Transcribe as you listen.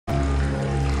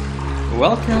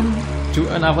welcome to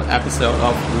another episode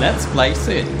of Let's Play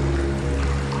SiN.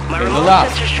 My remote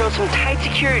sensor showed some tight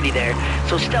security there,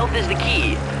 so stealth is the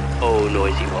key. Oh,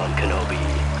 Noisy-Wan Kenobi.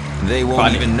 They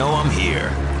won't even know I'm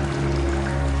here.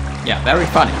 Yeah, very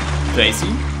funny, JC.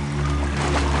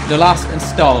 The last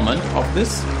installment of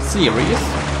this series.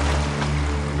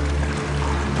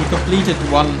 We completed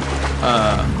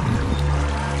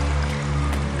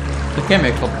the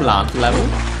chemical plant level.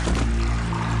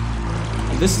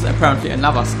 And this is apparently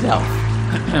another stealth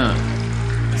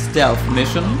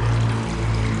mission.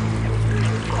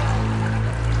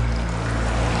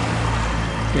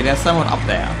 Okay, there's someone up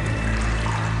there.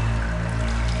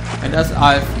 And as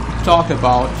I've talked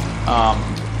about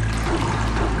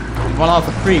in one of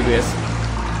the previous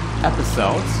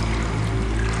episodes,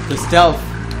 the stealth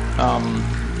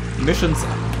missions,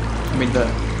 I mean the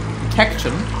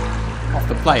detection of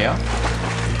the player,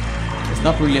 is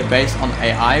not really based on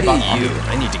AI, but on...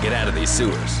 I need to get out of these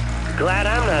sewers. Glad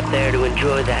I'm not there to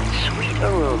enjoy that sweet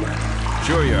aroma.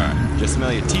 Sure you are. Just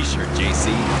smell your t-shirt,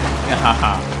 JC.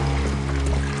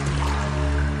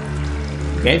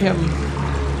 Gave him...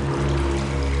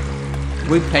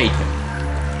 We paid him.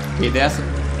 Okay, there's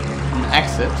an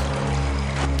exit.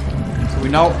 So we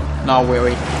know now where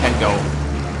we can go,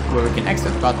 where we can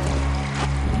exit, but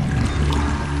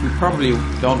we probably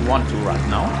don't want to right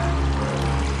now.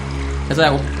 As I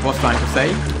was trying to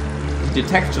say, the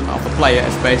detection of the player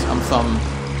is based on some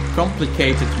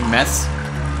complicated mess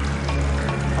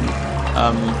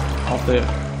of the...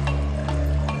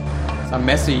 some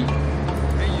messy...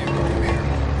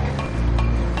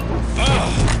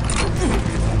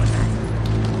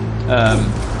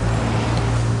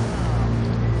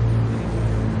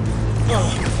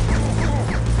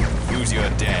 Who's your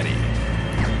daddy?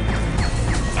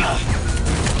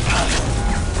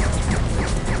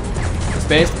 It's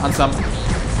based on some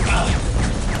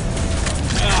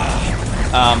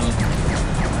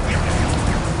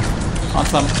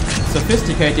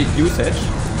sophisticated usage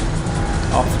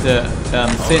of the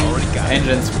SiN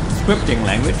engine's scripting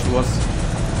language. Was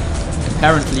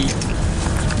apparently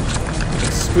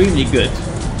extremely good,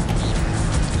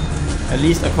 at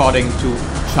least according to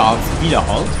Charles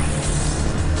Wiederholt.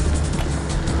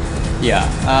 Yeah,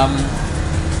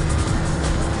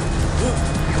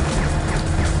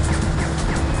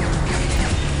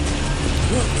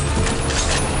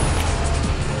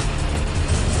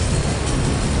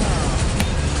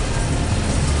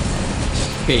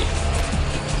 okay.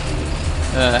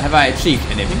 Have I achieved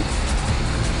anything?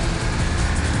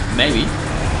 Maybe.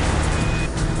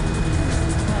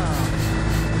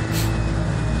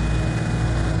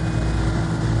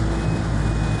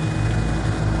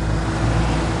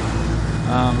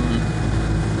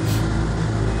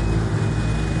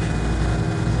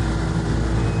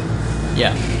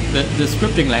 Yeah, the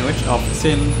scripting language of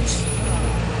SiN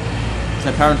is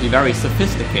apparently very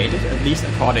sophisticated, at least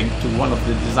according to one of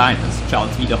the designers,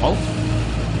 Charles Wiederholt.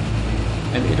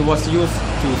 And it was used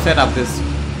to set up these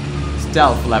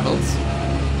stealth levels.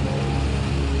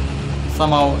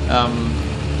 Somehow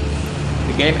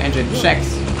the game engine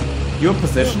checks your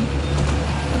position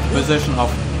and the position of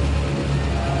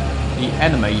the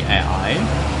enemy AI,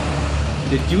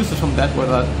 deduces from that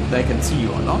whether they can see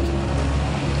you or not.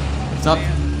 It's not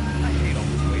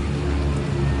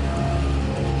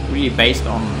really based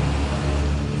on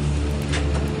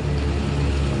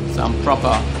some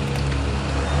proper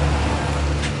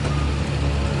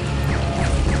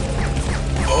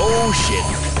Oh shit!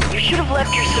 You should have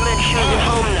left your cement shoes at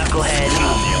home, knucklehead.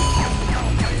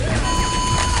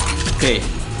 Okay.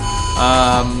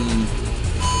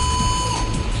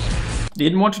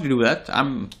 Didn't want to do that.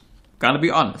 I'm gonna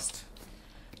be honest.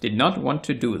 Did not want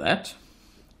to do that.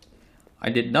 I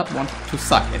did not want to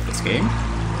suck at this game.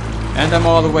 And I'm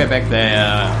all the way back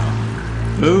there.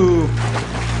 Boo!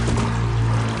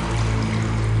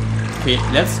 Okay,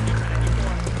 let's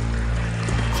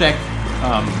check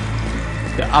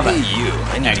the other Hey you,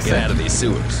 I need to get out of these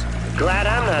sewers. Glad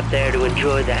I'm not there to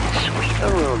enjoy that sweet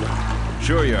aroma.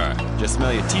 Sure you are. Just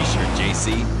smell your t-shirt,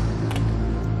 JC.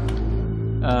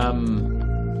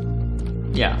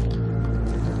 Yeah.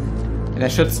 And I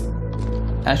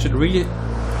should really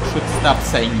stop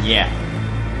saying yeah.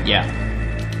 Yeah.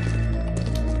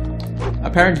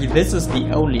 Apparently this is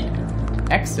the only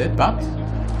exit, but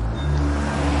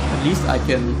at least I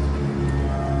can...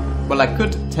 Well, I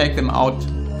could take them out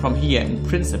from here in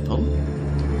principle.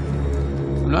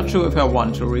 I'm not sure if I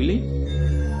want to really.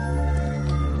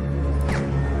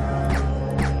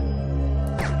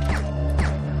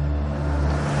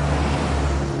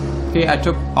 Okay, I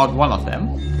took out one of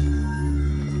them.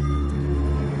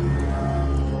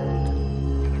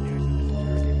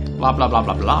 blah blah blah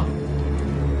blah blah.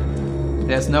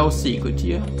 There's no secret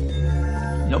here.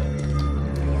 Nope.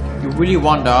 You really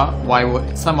wonder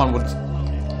why someone would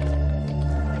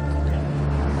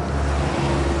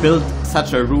build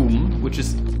such a room, which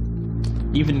is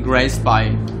even graced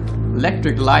by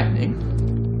electric lightning,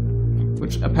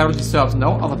 which apparently serves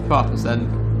no other purpose than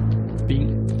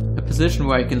being a position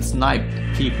where you can snipe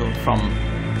people from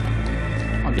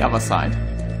on the other side.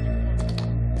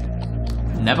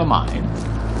 Never mind.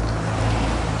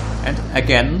 And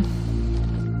again,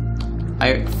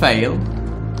 I fail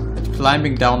at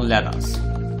climbing down ladders.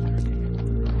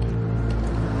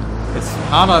 It's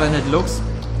harder than it looks,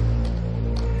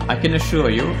 I can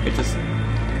assure you. It is.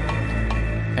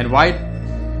 And why?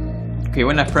 Okay,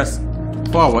 when I press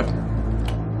forward,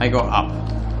 I go up.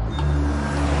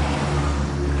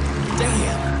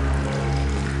 Damn.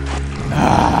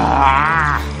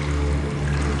 Ah.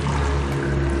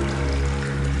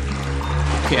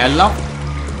 Okay, I love.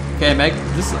 Okay, make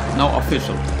this now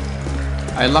official.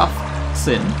 I love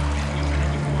SiN,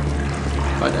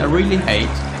 but I really hate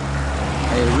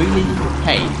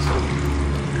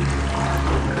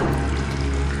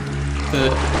the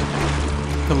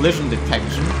collision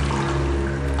detection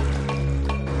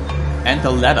and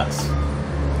the ladders.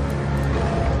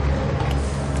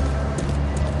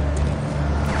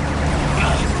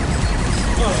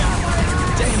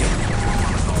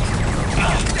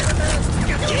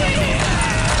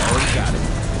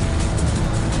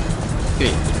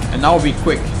 Okay, and now be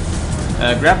quick.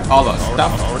 Grab all the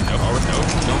stuff. No,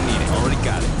 don't need it. Already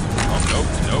got it. Oh,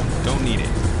 nope, don't need it.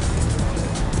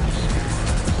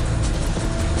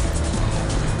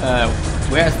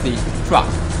 Where's the truck?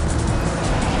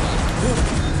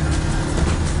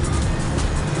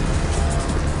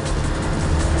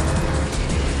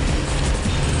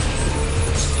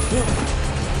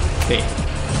 Okay, I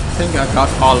think I got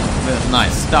all the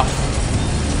nice stuff.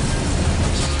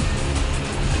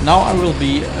 Now I will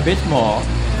be a bit more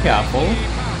careful.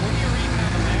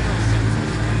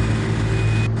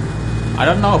 I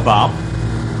don't know, Bob.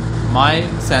 My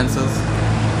senses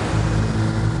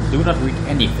do not read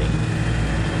anything.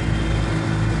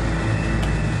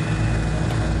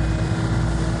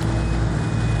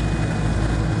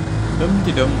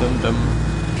 Dum-de-dum-dum-dum.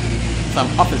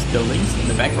 Some office buildings in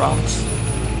the background.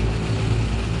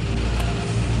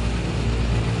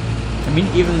 I mean,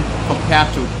 even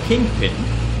compared to Kingpin,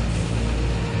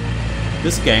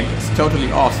 this game is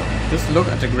totally awesome. Just look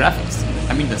at the graphics.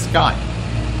 I mean, the sky.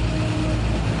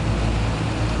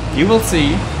 You will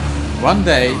see. One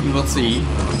day you will see.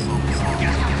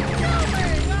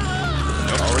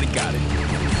 Nope, already got it.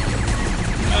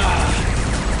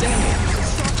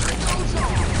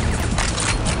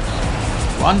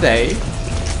 One day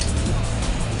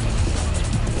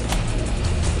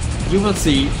you will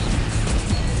see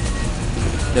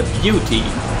the beauty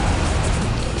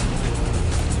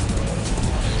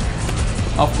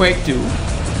of Quake 2.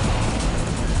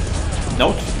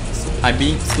 Note, I'm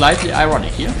being slightly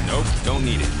ironic here. Nope, don't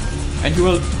need it. And you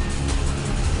will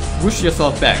wish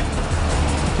yourself back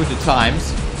to the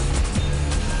times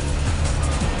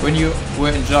when you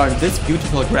were enjoying this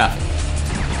beautiful graphic.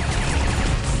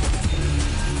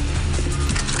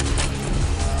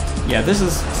 Yeah, this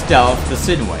is stealth the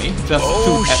SiN way. Just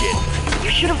oh shit!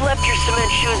 You should have left your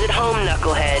cement shoes at home,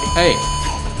 knucklehead. Hey.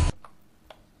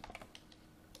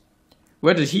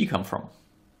 Where did he come from?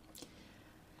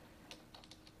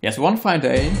 Yes, one fine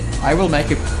day I will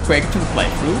make a Quake 2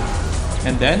 playthrough,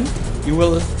 and then you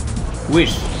will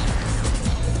wish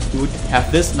you would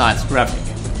have this nice graphic.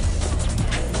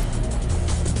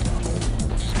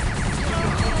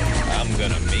 I'm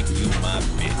gonna make you my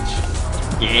bitch.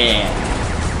 Yeah.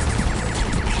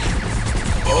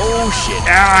 Oh shit!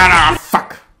 Ah,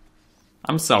 fuck!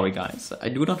 I'm sorry, guys. I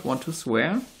do not want to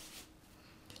swear.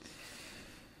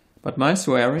 But my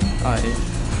swearing, I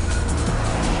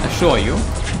assure you,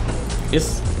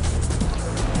 is...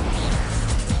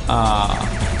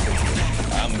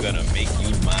 I'm gonna make you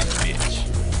my bitch.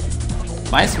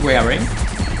 My swearing...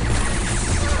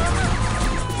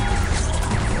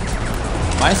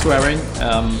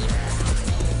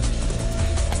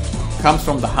 comes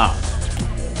from the heart.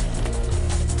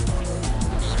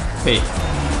 Okay.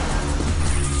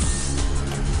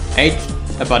 Ate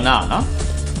a banana.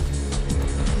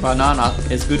 Banana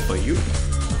is good for you.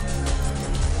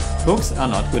 Books are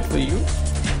not good for you.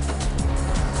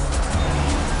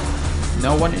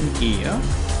 No one in here.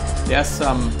 There's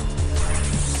some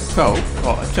Coke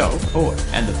or a Coke. Oh,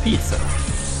 and a pizza.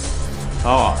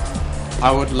 Oh,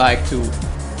 I would like to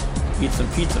eat some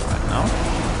pizza right now.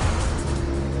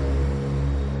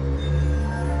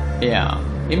 Yeah,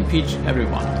 impeach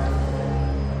everyone.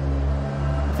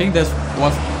 think this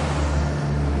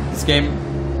game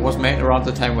was made around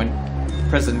the time when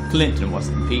President Clinton was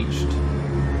impeached.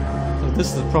 So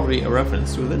this is probably a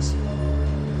reference to this.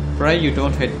 Pray you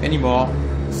don't hit any more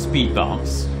speed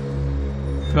bumps.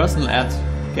 Personal ad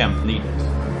camp needed.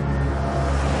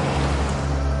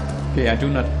 Okay, I do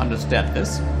not understand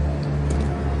this.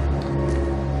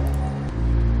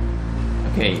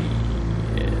 Okay,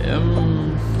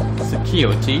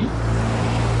 security.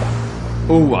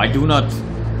 Oh,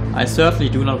 I certainly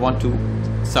do not want to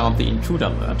sound the intruder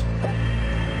alert.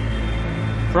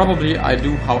 Probably I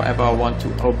do, however, want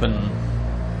to open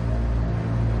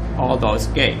all those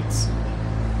gates.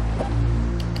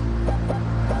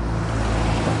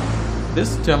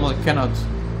 This terminal cannot...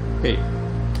 Okay.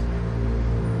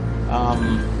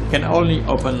 Can only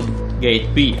open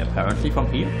gate B, apparently,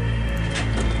 from here.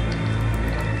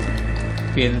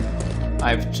 Okay,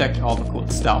 I've checked all the cool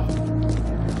stuff.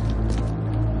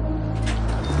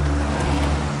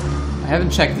 I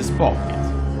haven't checked this board yet.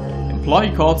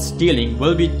 Employee caught stealing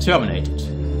will be terminated.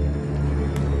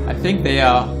 I think they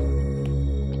are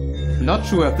not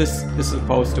sure if this is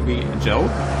supposed to be a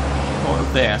joke or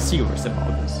if they are serious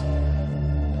about this.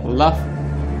 Love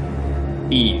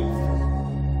Eve.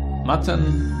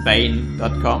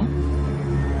 MuttonBane.com.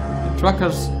 The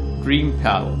trucker's dream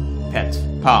pet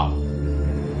palm.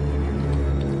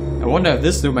 I wonder if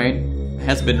this domain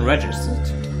has been registered.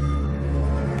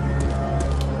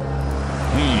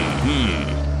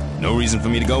 No reason for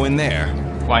me to go in there.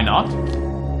 Why not?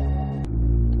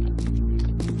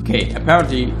 Okay,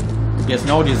 apparently he has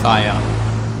no desire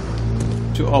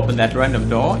to open that random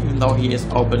door, even though he has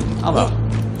opened a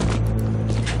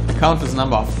countless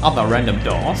number of other random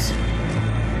doors.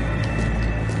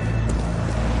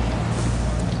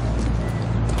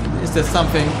 Is there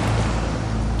something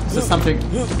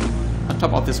on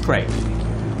top of this crate?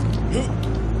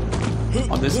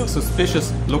 On this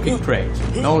suspicious looking crate.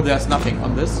 No, there's nothing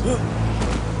on this.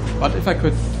 But if I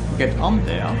could get on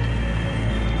there,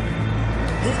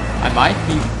 I might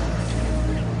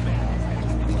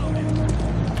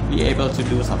be able to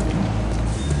do something.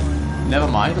 Never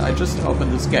mind, I just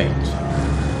opened this gate.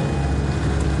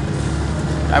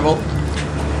 I will...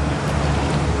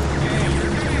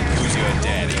 Who's your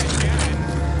daddy?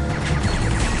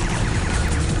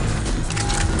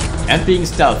 And being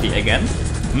stealthy again.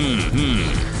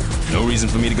 No reason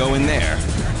for me to go in there.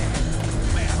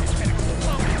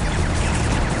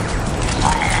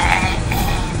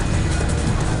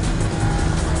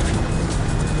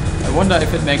 I wonder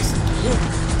if it makes...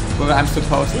 whether I'm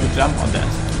supposed to jump on that.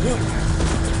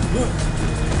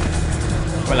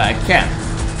 Well, I can.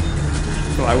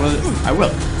 So I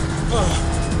will.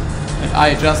 And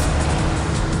I just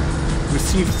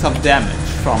received some damage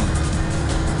from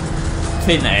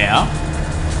thin air.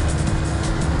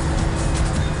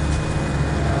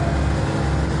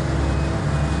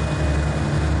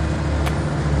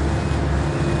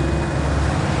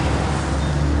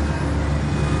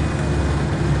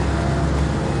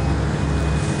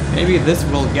 Maybe this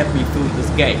will get me through this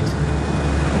gate,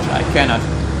 which I cannot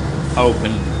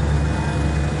open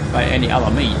by any other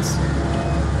means.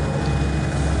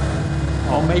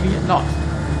 Or maybe not.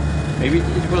 Maybe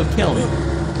it will kill me.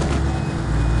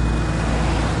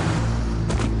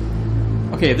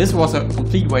 Okay, this was a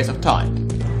complete waste of time.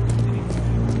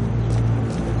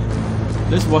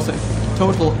 This was a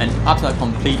total and utter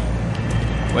complete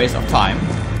waste of time.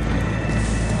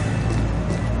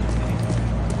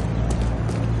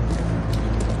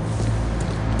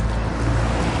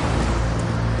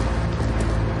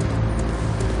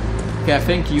 Okay, I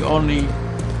think you only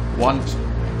want to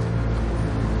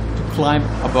climb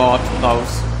aboard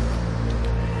those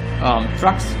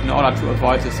trucks in order to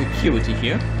avoid the security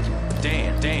here.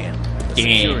 Damn.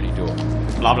 Security door.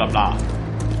 Blah blah blah.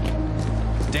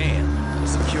 Damn.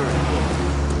 Security door.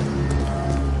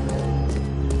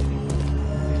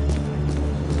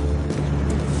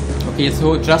 Okay,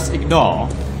 so just ignore.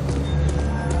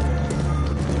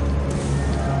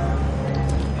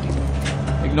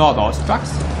 Ignore those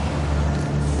trucks.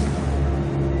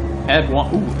 Add one.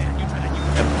 Ooh,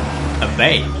 a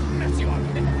babe.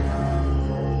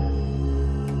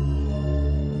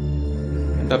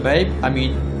 And a babe, I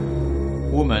mean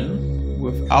woman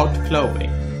without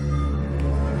clothing.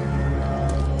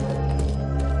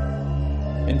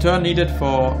 In turn needed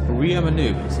for rear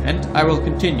maneuvers, and I will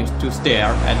continue to stare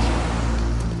at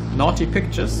naughty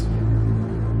pictures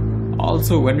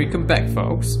also when we come back,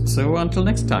 folks. So until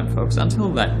next time, folks, until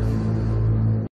then.